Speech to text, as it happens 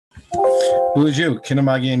Bonjour,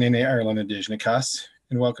 Kinamagi and Ireland Indigenous,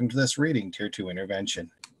 and welcome to this reading Tier 2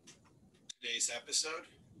 intervention. Today's episode,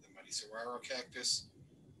 The Mighty Saguaro Cactus,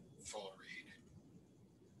 full read.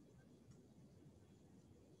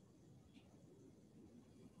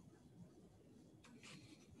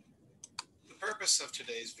 The purpose of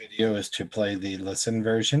today's video is to play the listen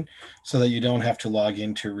version so that you don't have to log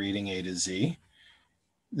into reading A to Z.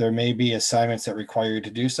 There may be assignments that require you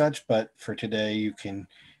to do such, but for today you can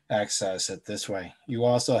access it this way. You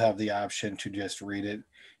also have the option to just read it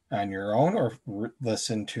on your own or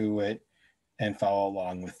listen to it and follow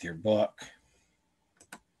along with your book.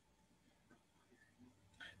 So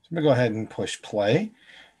I'm going to go ahead and push play.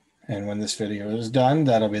 And when this video is done,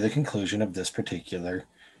 that'll be the conclusion of this particular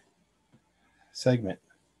segment.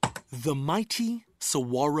 The Mighty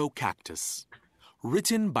Saguaro Cactus,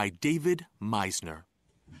 written by David Meisner.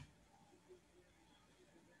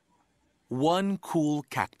 One cool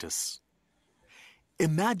cactus.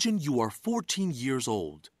 Imagine you are 14 years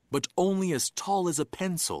old, but only as tall as a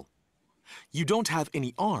pencil. You don't have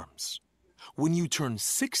any arms. When you turn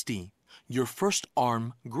 60, your first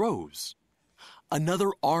arm grows.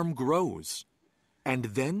 Another arm grows, and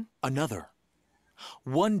then another.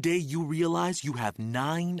 One day you realize you have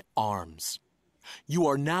 9 arms. You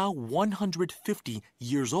are now 150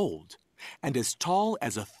 years old and as tall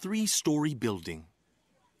as a 3-story building.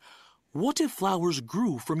 What if flowers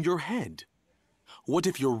grew from your head? What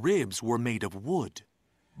if your ribs were made of wood?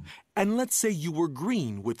 And let's say you were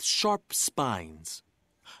green with sharp spines.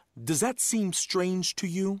 Does that seem strange to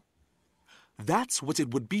you? That's what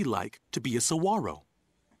it would be like to be a saguaro.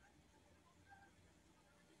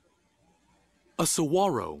 A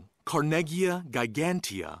saguaro, Carnegie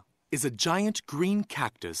gigantea, is a giant green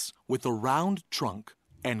cactus with a round trunk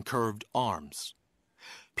and curved arms.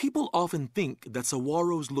 People often think that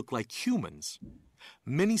saguaros look like humans.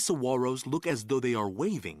 Many saguaros look as though they are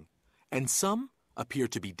waving, and some appear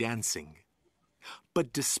to be dancing.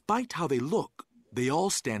 But despite how they look, they all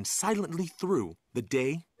stand silently through the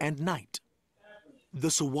day and night. The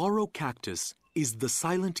saguaro cactus is the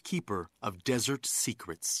silent keeper of desert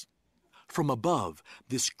secrets. From above,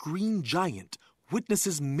 this green giant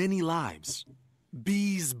witnesses many lives.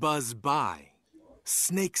 Bees buzz by,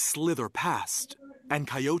 snakes slither past, and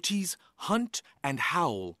coyotes hunt and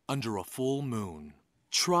howl under a full moon.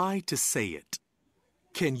 Try to say it.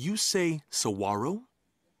 Can you say saguaro?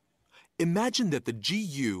 Imagine that the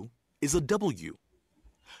GU is a W.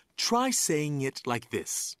 Try saying it like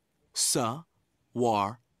this. Sa-war-o.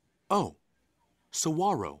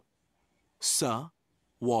 Saguaro. Sa-war-o.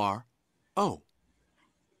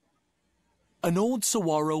 An old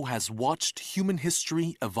saguaro has watched human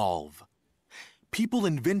history evolve. People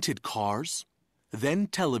invented cars, then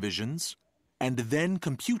televisions, and then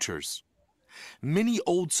computers. Many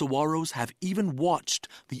old saguaros have even watched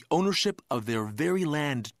the ownership of their very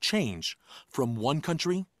land change from one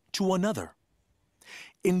country to another.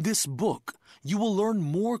 In this book, you will learn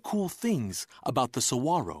more cool things about the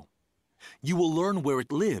saguaro. You will learn where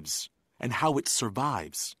it lives and how it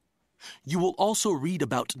survives. You will also read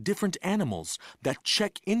about different animals that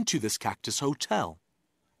check into this cactus hotel.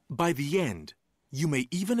 By the end, you may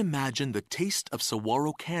even imagine the taste of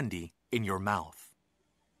saguaro candy in your mouth.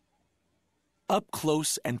 Up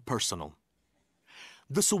close and personal.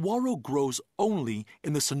 The saguaro grows only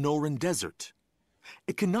in the Sonoran Desert.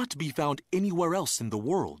 It cannot be found anywhere else in the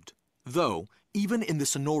world, though even in the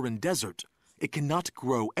Sonoran Desert, it cannot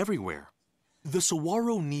grow everywhere. The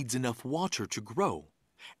saguaro needs enough water to grow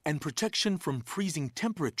and protection from freezing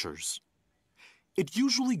temperatures. It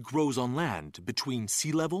usually grows on land between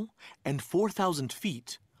sea level and 4,000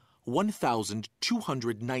 feet,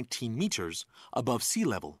 1,219 meters above sea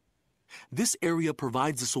level. This area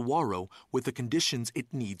provides the saguaro with the conditions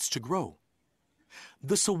it needs to grow.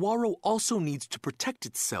 The saguaro also needs to protect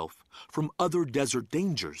itself from other desert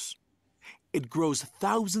dangers. It grows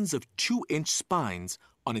thousands of 2-inch spines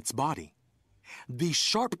on its body. These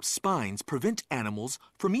sharp spines prevent animals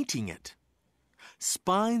from eating it.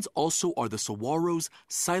 Spines also are the saguaro's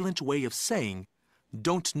silent way of saying,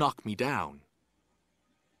 "Don't knock me down."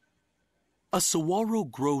 A saguaro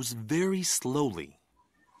grows very slowly.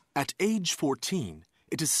 At age 14,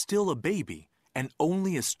 it is still a baby and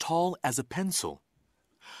only as tall as a pencil.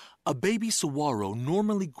 A baby saguaro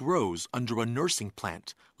normally grows under a nursing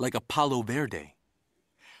plant like a palo verde.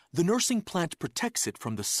 The nursing plant protects it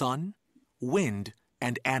from the sun, wind,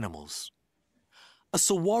 and animals. A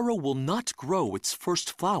saguaro will not grow its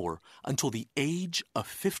first flower until the age of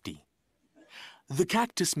 50. The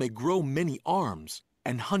cactus may grow many arms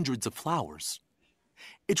and hundreds of flowers.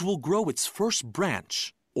 It will grow its first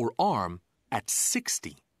branch or arm at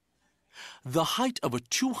 60. The height of a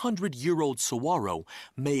 200-year-old saguaro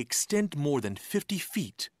may extend more than 50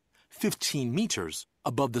 feet, 15 meters,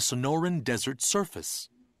 above the Sonoran Desert surface.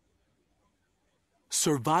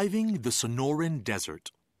 Surviving the Sonoran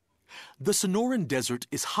Desert. The Sonoran Desert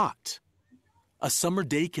is hot. A summer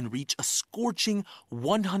day can reach a scorching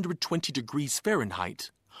 120 degrees Fahrenheit,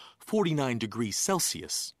 49 degrees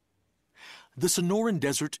Celsius. The Sonoran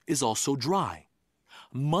Desert is also dry.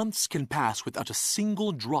 Months can pass without a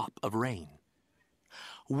single drop of rain.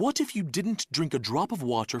 What if you didn't drink a drop of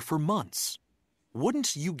water for months?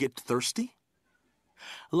 Wouldn't you get thirsty?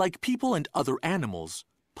 Like people and other animals,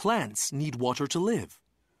 plants need water to live.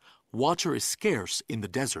 Water is scarce in the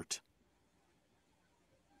desert.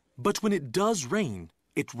 But when it does rain,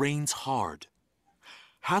 it rains hard.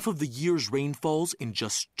 Half of the year's rain falls in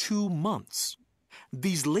just 2 months.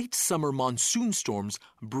 These late summer monsoon storms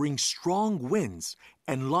bring strong winds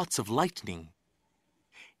and lots of lightning.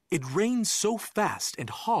 It rains so fast and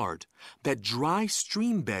hard that dry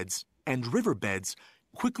stream beds and river beds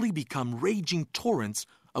quickly become raging torrents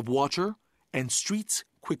of water and streets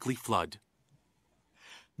quickly flood.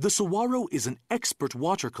 The saguaro is an expert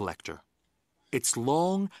water collector. Its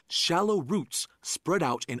long, shallow roots spread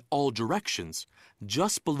out in all directions,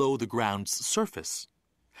 just below the ground's surface.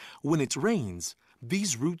 When it rains,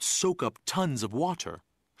 these roots soak up tons of water,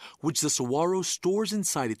 which the saguaro stores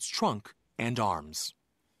inside its trunk and arms.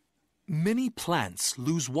 Many plants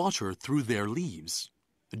lose water through their leaves.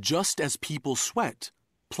 Just as people sweat,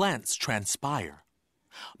 plants transpire.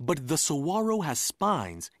 But the saguaro has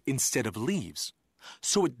spines instead of leaves,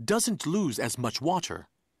 so it doesn't lose as much water.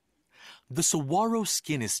 The saguaro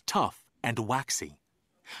skin is tough and waxy.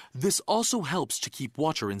 This also helps to keep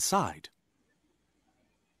water inside.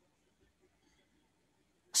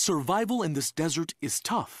 Survival in this desert is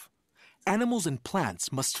tough. Animals and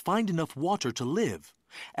plants must find enough water to live,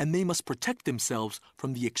 and they must protect themselves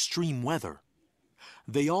from the extreme weather.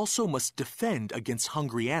 They also must defend against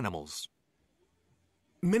hungry animals.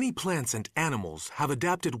 Many plants and animals have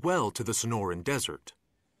adapted well to the Sonoran Desert.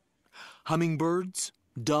 Hummingbirds,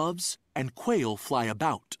 doves, and quail fly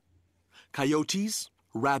about. Coyotes,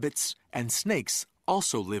 rabbits, and snakes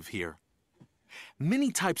also live here.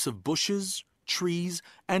 Many types of bushes, trees,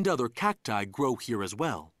 and other cacti grow here as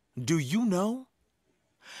well. Do you know?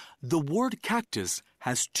 The word cactus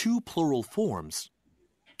has 2 plural forms,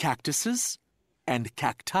 cactuses and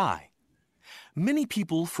cacti. Many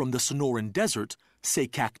people from the Sonoran Desert say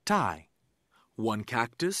cacti. 1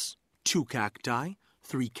 cactus, 2 cacti,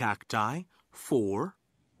 3 cacti, 4.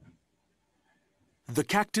 The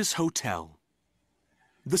Cactus Hotel.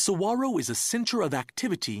 The saguaro is a center of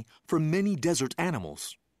activity for many desert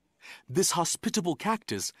animals. This hospitable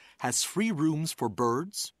cactus has free rooms for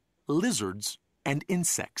birds, lizards, and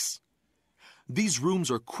insects. These rooms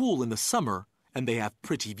are cool in the summer and they have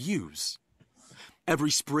pretty views.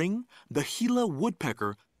 Every spring, the Gila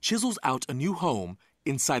woodpecker chisels out a new home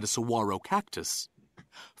inside a saguaro cactus.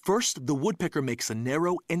 First, the woodpecker makes a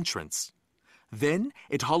narrow entrance. Then,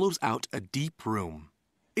 it hollows out a deep room.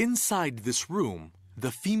 Inside this room,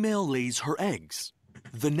 the female lays her eggs.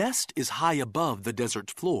 The nest is high above the desert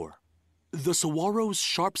floor. The saguaro's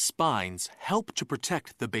sharp spines help to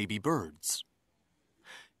protect the baby birds.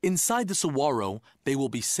 Inside the saguaro, they will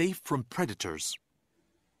be safe from predators.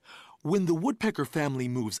 When the woodpecker family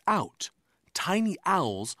moves out, tiny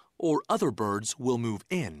owls or other birds will move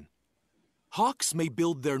in. Hawks may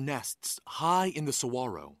build their nests high in the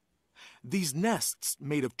saguaro. These nests,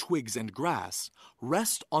 made of twigs and grass,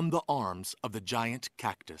 rest on the arms of the giant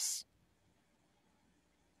cactus.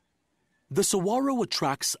 The saguaro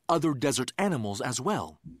attracts other desert animals as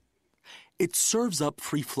well. It serves up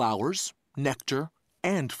free flowers, nectar,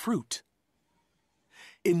 and fruit.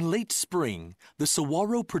 In late spring, the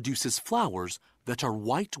saguaro produces flowers that are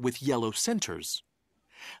white with yellow centers.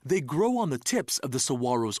 They grow on the tips of the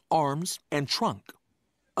saguaro's arms and trunk.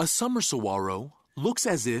 A summer saguaro looks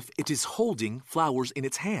as if it is holding flowers in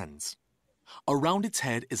its hands. Around its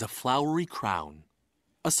head is a flowery crown.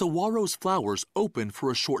 A saguaro's flowers open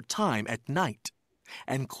for a short time at night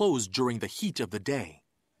and close during the heat of the day.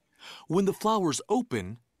 When the flowers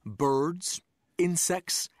open, birds,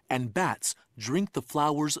 insects, and bats drink the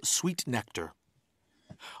flower's sweet nectar.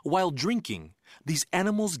 While drinking, these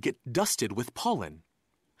animals get dusted with pollen.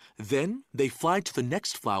 Then they fly to the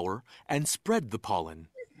next flower and spread the pollen.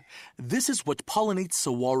 This is what pollinates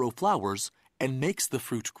saguaro flowers and makes the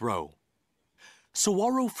fruit grow.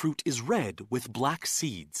 Saguaro fruit is red with black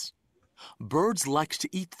seeds. Birds like to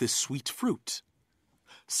eat this sweet fruit.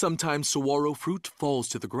 Sometimes saguaro fruit falls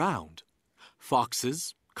to the ground.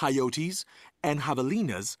 Foxes, coyotes, and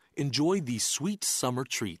javelinas enjoy these sweet summer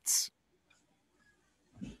treats.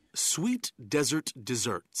 Sweet desert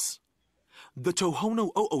desserts. The Tohono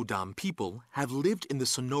O'odham people have lived in the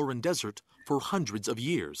Sonoran Desert for hundreds of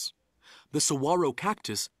years. The saguaro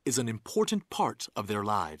cactus is an important part of their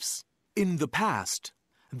lives. In the past,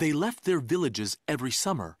 they left their villages every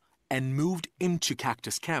summer and moved into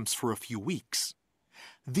cactus camps for a few weeks.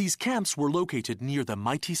 These camps were located near the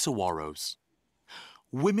mighty saguaros.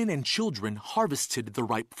 Women and children harvested the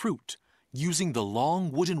ripe fruit using the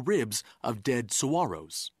long wooden ribs of dead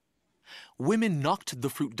saguaros. Women knocked the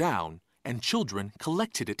fruit down and children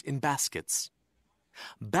collected it in baskets.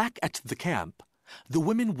 Back at the camp, the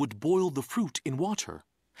women would boil the fruit in water,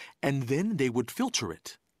 and then they would filter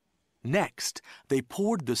it. Next, they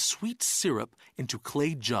poured the sweet syrup into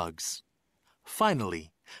clay jugs.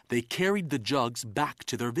 Finally, they carried the jugs back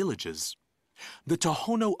to their villages. The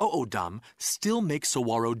Tohono O'odham still make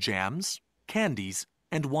saguaro jams, candies,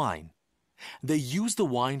 and wine. They use the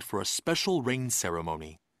wine for a special rain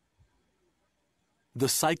ceremony. The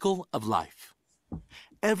cycle of life.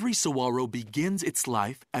 Every saguaro begins its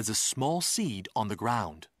life as a small seed on the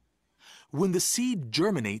ground. When the seed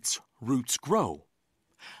germinates, roots grow.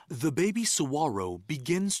 The baby saguaro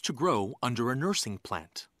begins to grow under a nursing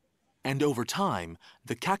plant, and over time,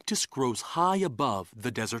 the cactus grows high above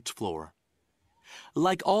the desert floor.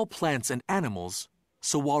 Like all plants and animals,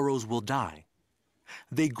 saguaros will die.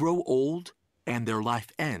 They grow old and their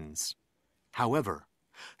life ends. However,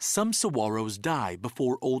 some saguaros die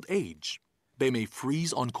before old age. They may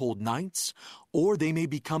freeze on cold nights, or they may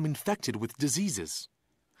become infected with diseases.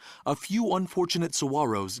 A few unfortunate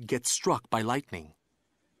saguaros get struck by lightning.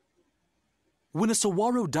 When a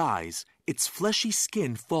saguaro dies, its fleshy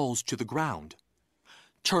skin falls to the ground.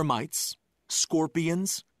 Termites,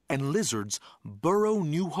 scorpions, and lizards burrow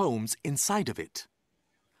new homes inside of it.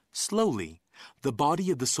 Slowly, the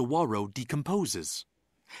body of the saguaro decomposes,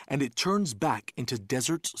 and it turns back into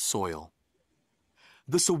desert soil.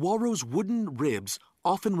 The saguaro's wooden ribs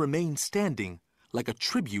often remain standing like a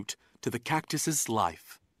tribute to the cactus's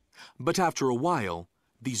life. But after a while,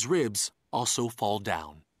 these ribs also fall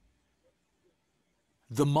down.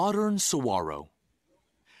 The modern saguaro.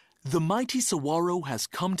 The mighty saguaro has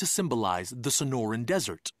come to symbolize the Sonoran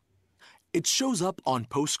Desert. It shows up on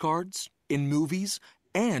postcards, in movies,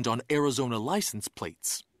 and on Arizona license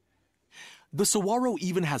plates. The saguaro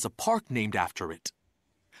even has a park named after it.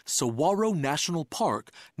 Saguaro National Park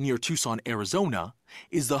near Tucson, Arizona,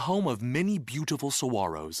 is the home of many beautiful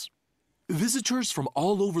saguaros. Visitors from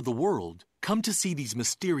all over the world come to see these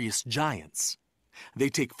mysterious giants. They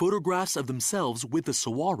take photographs of themselves with the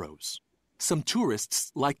saguaros. Some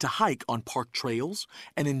tourists like to hike on park trails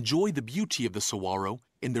and enjoy the beauty of the saguaro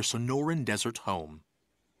in their Sonoran Desert home.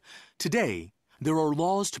 Today, there are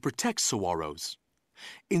laws to protect saguaros.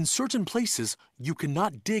 In certain places, you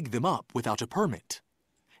cannot dig them up without a permit.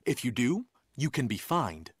 If you do, you can be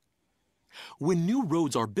fined. When new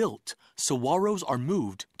roads are built, saguaros are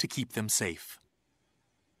moved to keep them safe.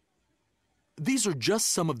 These are just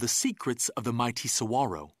some of the secrets of the mighty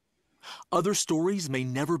saguaro. Other stories may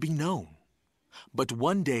never be known. But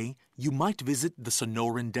one day, you might visit the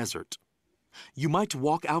Sonoran Desert. You might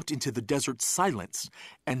walk out into the desert's silence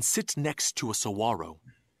and sit next to a saguaro.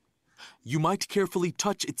 You might carefully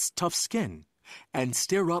touch its tough skin and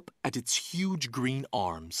stare up at its huge green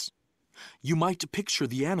arms. You might picture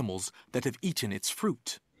the animals that have eaten its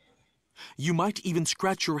fruit. You might even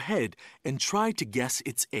scratch your head and try to guess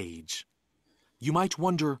its age. You might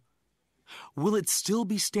wonder, will it still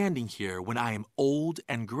be standing here when I am old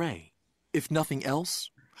and gray? If nothing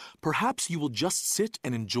else, perhaps you will just sit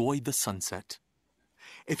and enjoy the sunset.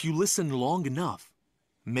 If you listen long enough,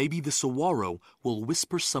 maybe the saguaro will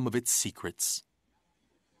whisper some of its secrets.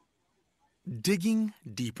 Digging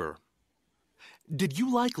deeper. Did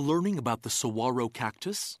you like learning about the saguaro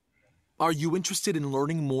cactus? Are you interested in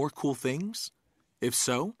learning more cool things? If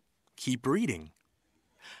so, keep reading.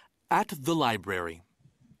 At the library.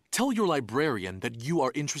 Tell your librarian that you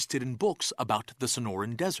are interested in books about the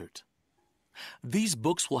Sonoran Desert. These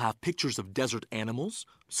books will have pictures of desert animals,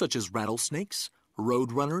 such as rattlesnakes,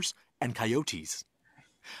 roadrunners, and coyotes.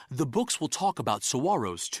 The books will talk about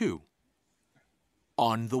saguaros, too.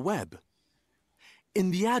 On the web.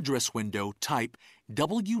 In the address window, type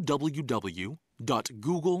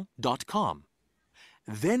www.google.com.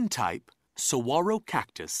 Then type saguaro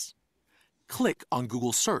cactus. Click on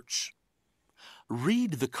Google Search.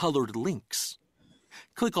 Read the colored links.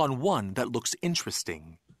 Click on one that looks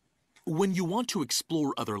interesting. When you want to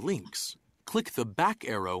explore other links, click the back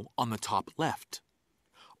arrow on the top left.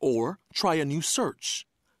 Or try a new search,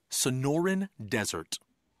 Sonoran Desert.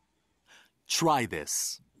 Try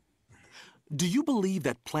this. Do you believe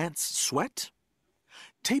that plants sweat?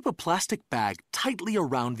 Tape a plastic bag tightly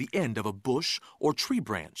around the end of a bush or tree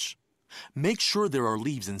branch. Make sure there are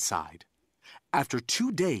leaves inside. After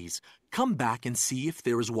 2 days, come back and see if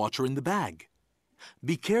there is water in the bag.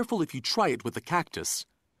 Be careful if you try it with the cactus.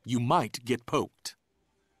 You might get poked.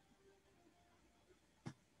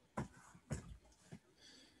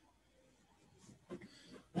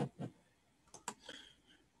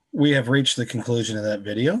 We have reached the conclusion of that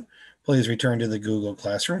video. Please return to the Google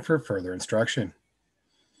Classroom for further instruction.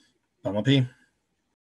 Bumblebee.